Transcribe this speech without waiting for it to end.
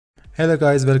Hello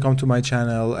guys, welcome to my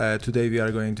channel. Today we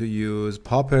are going to use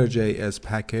propper.js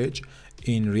package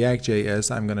in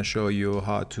reactjs. I'm going to show you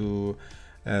how to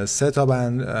set up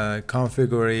and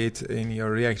configure it in your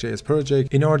reactjs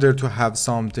project in order to have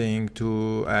something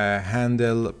to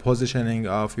handle positioning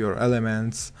of your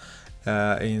elements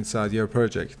inside your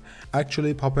project.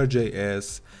 Actually,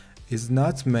 propper.js is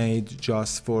not made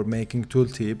just for making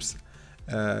tooltips.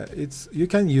 You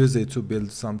can use it to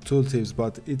build some tooltips,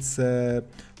 but it's a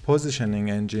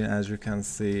positioning engine, as you can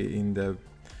see in the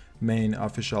main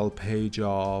official page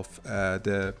of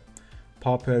the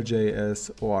propper.js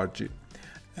org.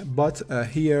 But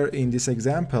here in this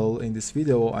example, in this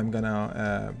video, I'm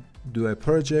gonna do a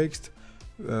project.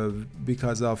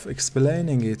 Because of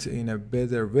explaining it in a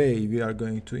better way, we are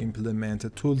going to implement a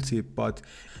tooltip. But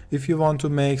if you want to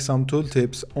make some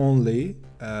tooltips only,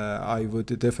 I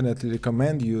would definitely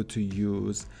recommend you to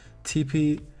use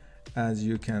TP. As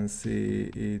you can see,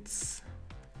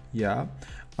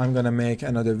 I'm gonna make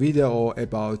another video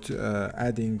about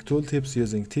adding tooltips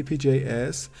using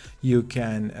tp.js. You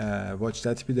can watch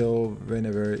that video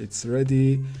whenever it's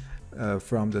ready.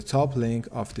 From the top link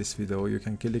of this video, you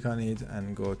can click on it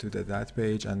and go to that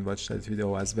page and watch that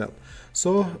video as well.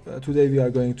 So today we are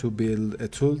going to build a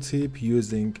tooltip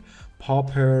using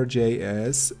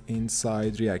propper.js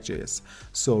inside reactjs.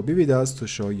 So be with us to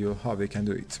show you how we can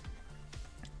do it.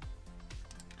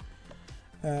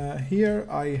 Here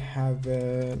I have,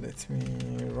 let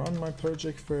me run my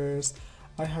project first.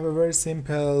 I have a very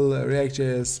simple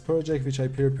reactjs project which I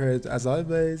prepared as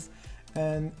always,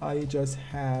 and I just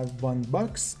have one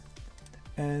box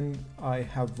and I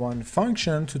have one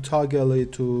function to toggle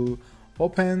it to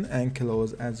open and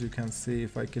close. As you can see,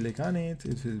 if I click on it,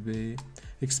 it will be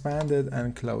expanded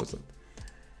and closed.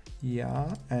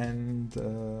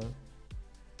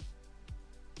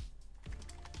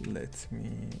 Let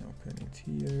me open it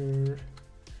here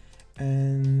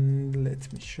and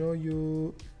let me show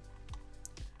you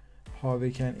how we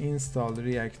can install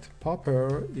React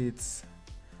Popper. It's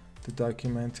the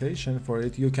documentation for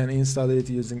it. You can install it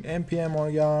using npm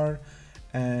or yarn,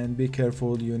 and be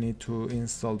careful, you need to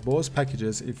install both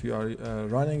packages if you are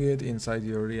running it inside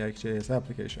your reactjs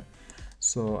application.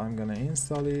 So I'm gonna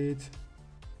install it.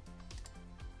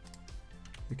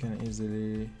 You can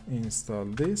easily install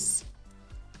this.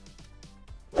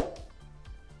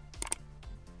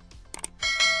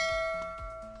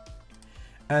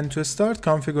 And to start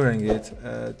configuring it,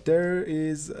 there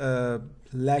is a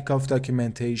lack of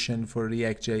documentation for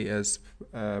reactjs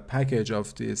package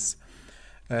of this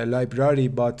library,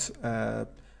 but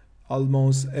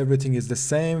almost everything is the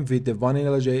same. With the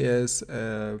vanilla.js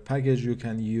package, you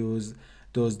can use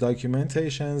those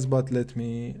documentations, but let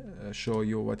me show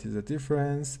you what is the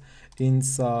difference.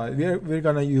 Inside, we're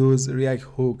gonna use React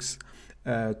hooks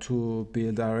to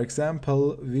build our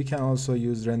example. We can also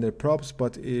use render props,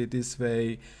 but this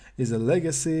way is a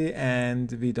legacy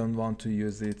and we don't want to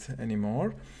use it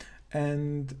anymore.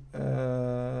 And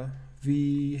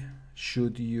we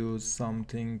should use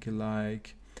something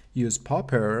like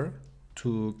usePopper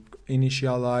to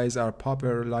initialize our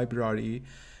Popper library.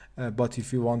 But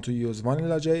if you want to use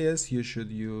vanilla.js, you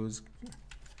should use,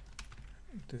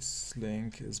 this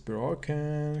link is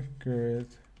broken,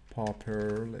 create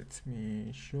Popper. Let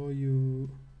me show you.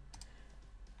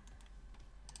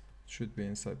 It should be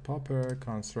inside Popper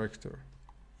constructor.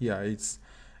 It's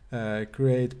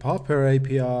create Popper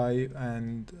API,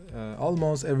 and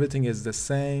almost everything is the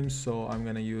same. So I'm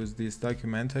gonna use this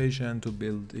documentation to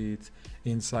build it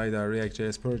inside our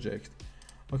reactjs project.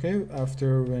 Okay,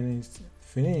 after when it's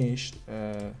finished,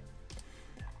 the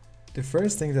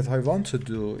first thing that I want to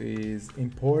do is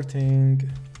import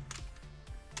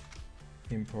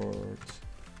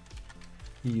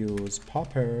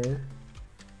usePopper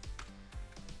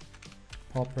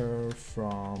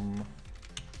from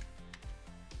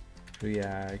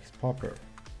React Popper,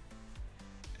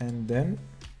 and then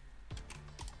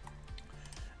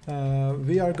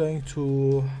we are going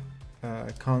to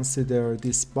consider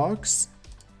this box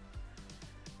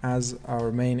as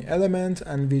our main element,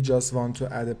 and we just want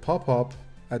to add a pop-up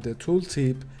at the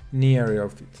tooltip near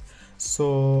of it.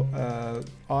 So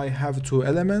I have two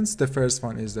elements. The first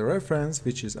one is the reference,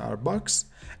 which is our box,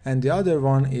 and the other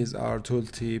one is our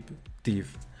tooltip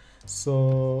div.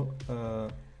 So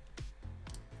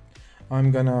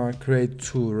I'm gonna create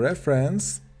two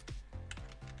reference.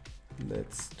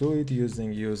 Let's do it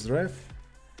using useRef,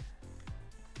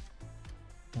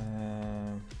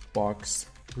 box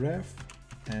ref,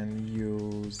 and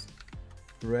use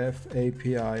ref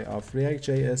API of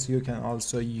reactjs. You can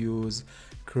also use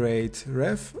create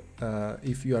ref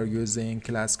if you are using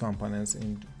class components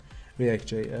in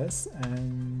reactjs.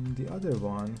 And the other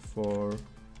one for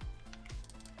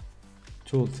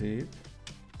tooltip,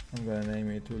 I'm gonna name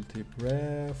it tooltip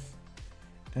ref,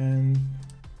 and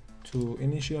to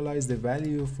initialize the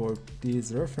value for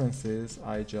these references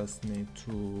I just need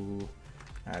to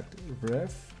add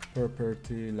ref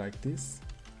property like this,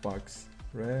 box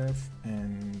ref,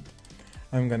 and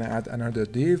I'm gonna add another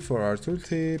div for our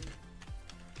tooltip.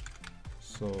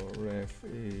 So ref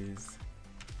is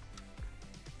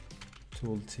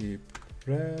tooltip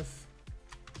ref.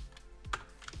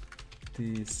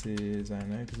 This is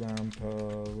an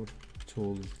example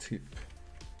tooltip.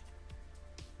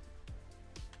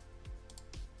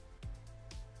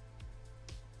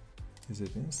 Is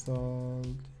it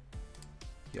installed?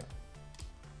 Yeah.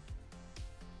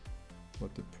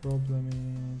 What the problem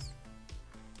is?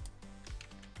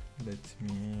 Let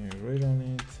me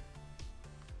rerun it.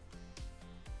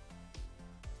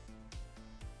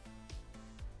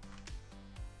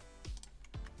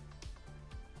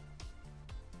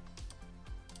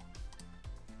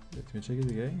 Let me check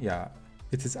it again. Yeah,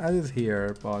 it is added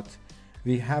here, but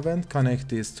we haven't connected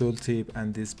this tooltip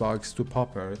and this box to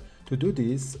Popper. To do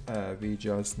this, we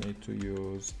just need to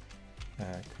use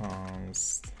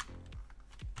const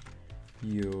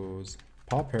use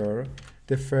Popper.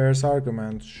 The first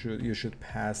argument you should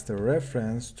pass the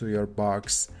reference to your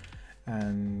box,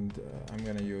 and I'm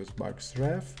gonna use box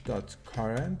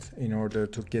ref.current in order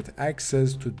to get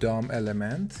access to DOM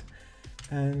element,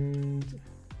 and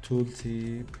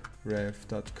tooltip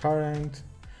ref.current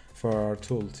for our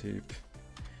tooltip.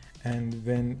 And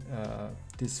when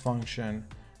this function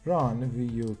run,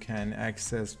 you can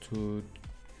access to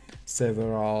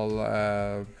several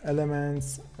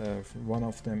elements. One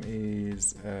of them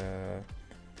is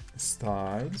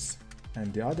styles,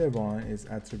 and the other one is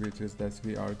attributes that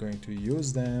we are going to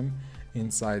use them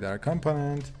inside our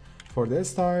component. For the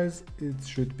styles, it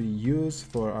should be used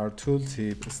for our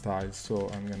tooltip styles. So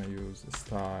I'm gonna use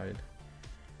style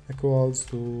equals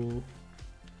to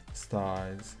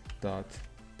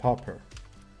styles.popper.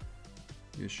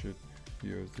 You should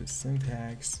use this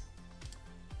syntax.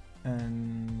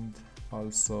 And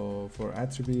also for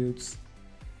attributes,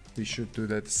 we should do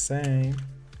that same.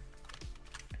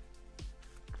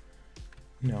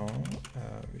 No,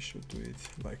 we should do it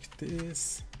like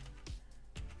this.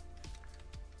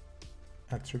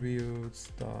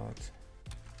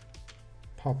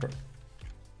 Attributes.popper.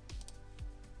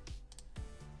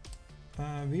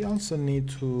 We also need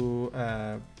to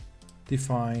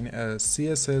define a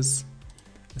CSS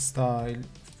style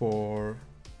for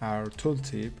our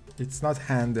tooltip. It's not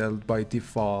handled by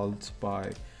default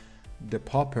by the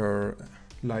Popper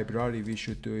library. We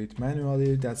should do it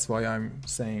manually. That's why I'm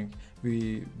saying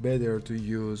we better to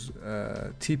use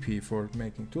TP for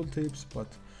making tooltips,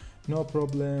 but no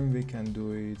problem, we can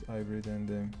do it. I've written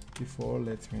them before.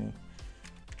 Let me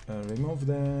remove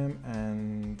them,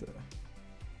 and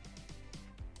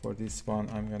for this one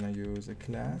I'm gonna use a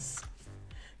class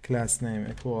name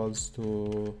equals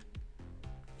to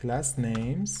class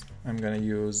names. I'm gonna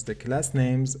use the class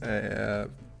names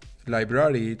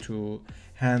library to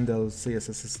handle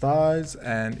CSS styles,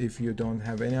 and if you don't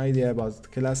have any idea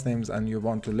about class names and you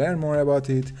want to learn more about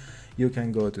it, you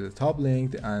can go to the top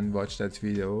link and watch that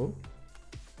video.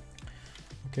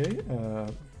 Okay,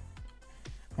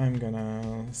 I'm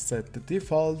gonna set the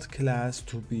default class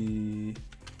to be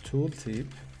tooltip,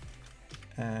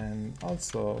 and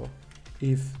also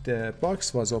if the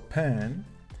box was open,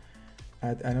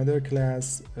 add another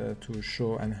class to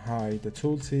show and hide the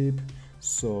tooltip.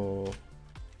 So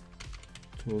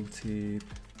tooltip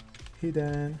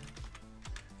hidden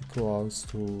equals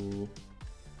to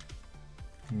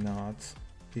not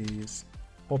is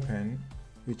open,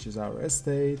 which is our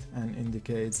state and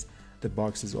indicates the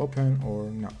box is open or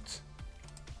not.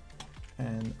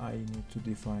 And I need to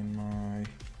define my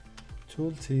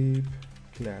tooltip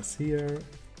class here.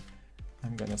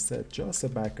 I'm gonna set just a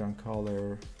background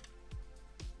color.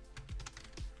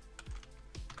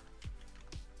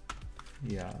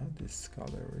 Yeah, this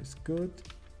color is good.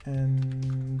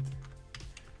 And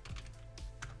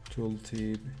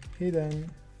tooltip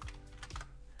hidden,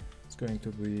 it's going to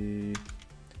be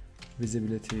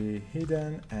visibility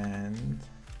hidden and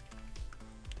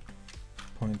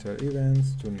pointer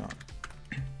events to none.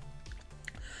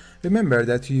 Remember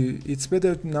that it's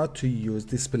better not to use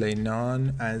display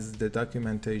none, as the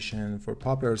documentation for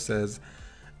Popper says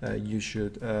you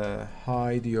should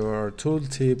hide your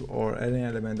tooltip or any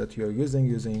element that you are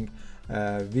using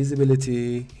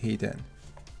visibility hidden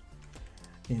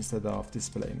instead of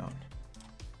display none.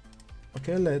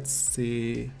 Okay, let's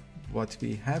see what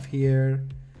we have here.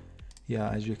 Yeah,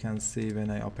 as you can see,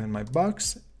 when I open my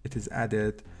box, it is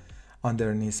added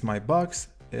underneath my box.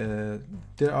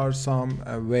 There are some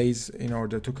ways in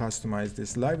order to customize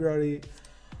this library.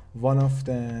 One of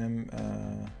them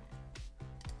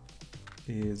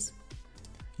is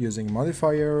using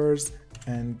modifiers,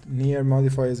 and near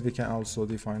modifiers we can also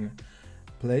define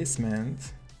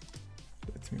placement.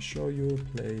 Let me show you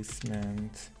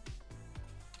placement.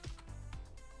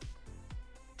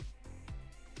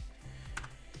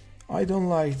 I don't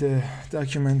like the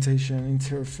documentation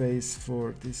interface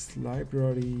for this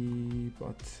library,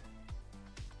 but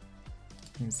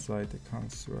inside the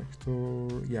constructor,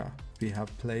 yeah, we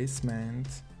have placement,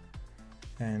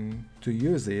 and to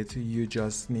use it you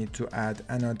just need to add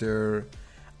another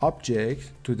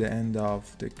object to the end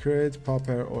of the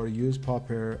createPopper or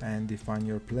usePopper and define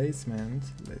your placement.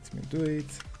 Let me do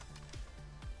it.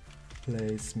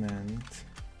 Placement,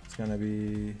 it's gonna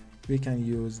be, we can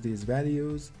use these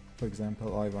values. For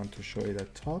example, I want to show it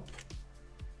at top,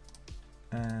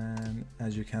 and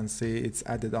as you can see it's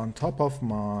added on top of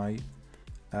my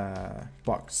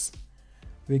box.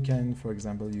 We can, for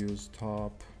example, use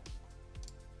top,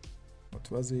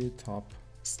 what was it, top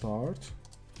start,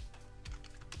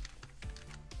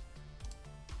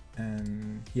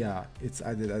 and yeah, it's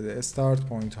added at the start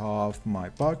point of my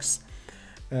box.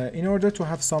 In order to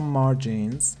have some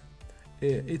margins,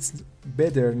 it's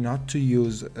better not to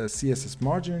use a CSS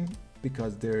margin,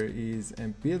 because there is a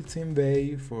built-in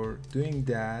way for doing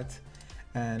that,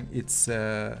 and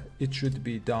it should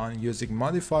be done using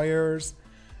modifiers.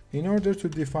 In order to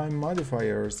define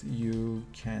modifiers, you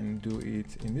can do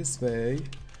it in this way.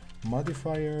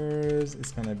 Modifiers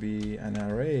is gonna be an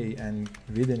array, and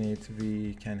within it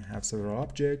we can have several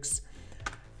objects.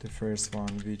 The first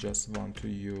one, we just want to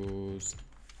use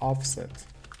offset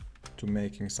to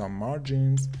making some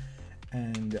margins,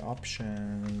 and the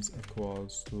options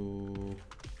equals to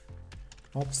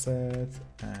offset,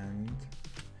 and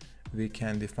we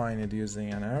can define it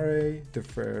using an array. The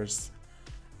first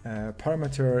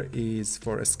parameter is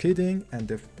for skidding, and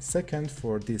the second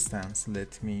for distance.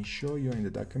 Let me show you in the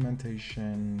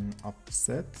documentation.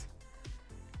 Offset,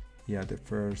 yeah, the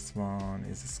first one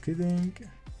is skidding,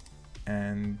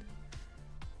 and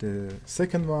the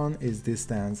second one is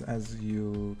distance. As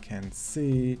you can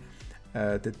see,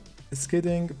 the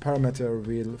skidding parameter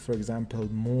will, for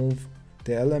example, move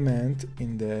the element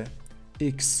in the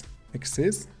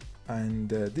x-axis, and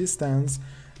the distance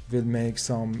will make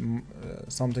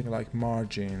something like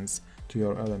margins to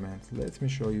your element. Let me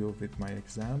show you with my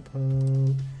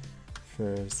example.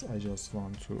 First, I just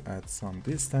want to add some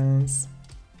distance,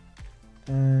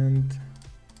 and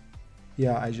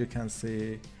yeah, as you can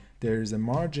see, there is a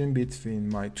margin between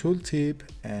my tooltip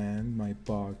and my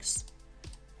box.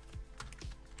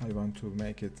 I want to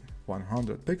make it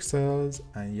 100 pixels,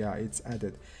 and yeah, it's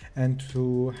added. And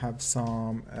to have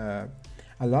some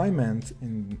alignment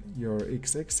in your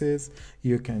x-axis,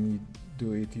 you can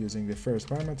do it using the first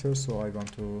parameter. So I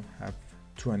want to have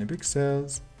 20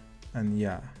 pixels, and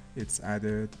yeah, it's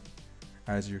added,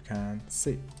 as you can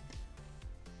see.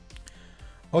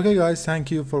 Okay guys,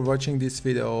 thank you for watching this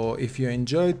video. If you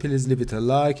enjoyed, please leave it a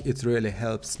like, it really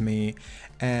helps me.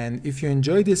 And if you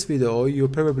enjoyed this video, you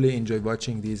probably enjoy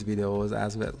watching these videos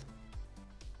as well.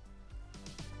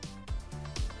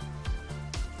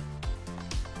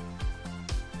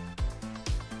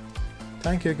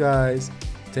 Thank you guys,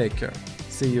 take care,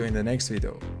 see you in the next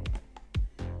video.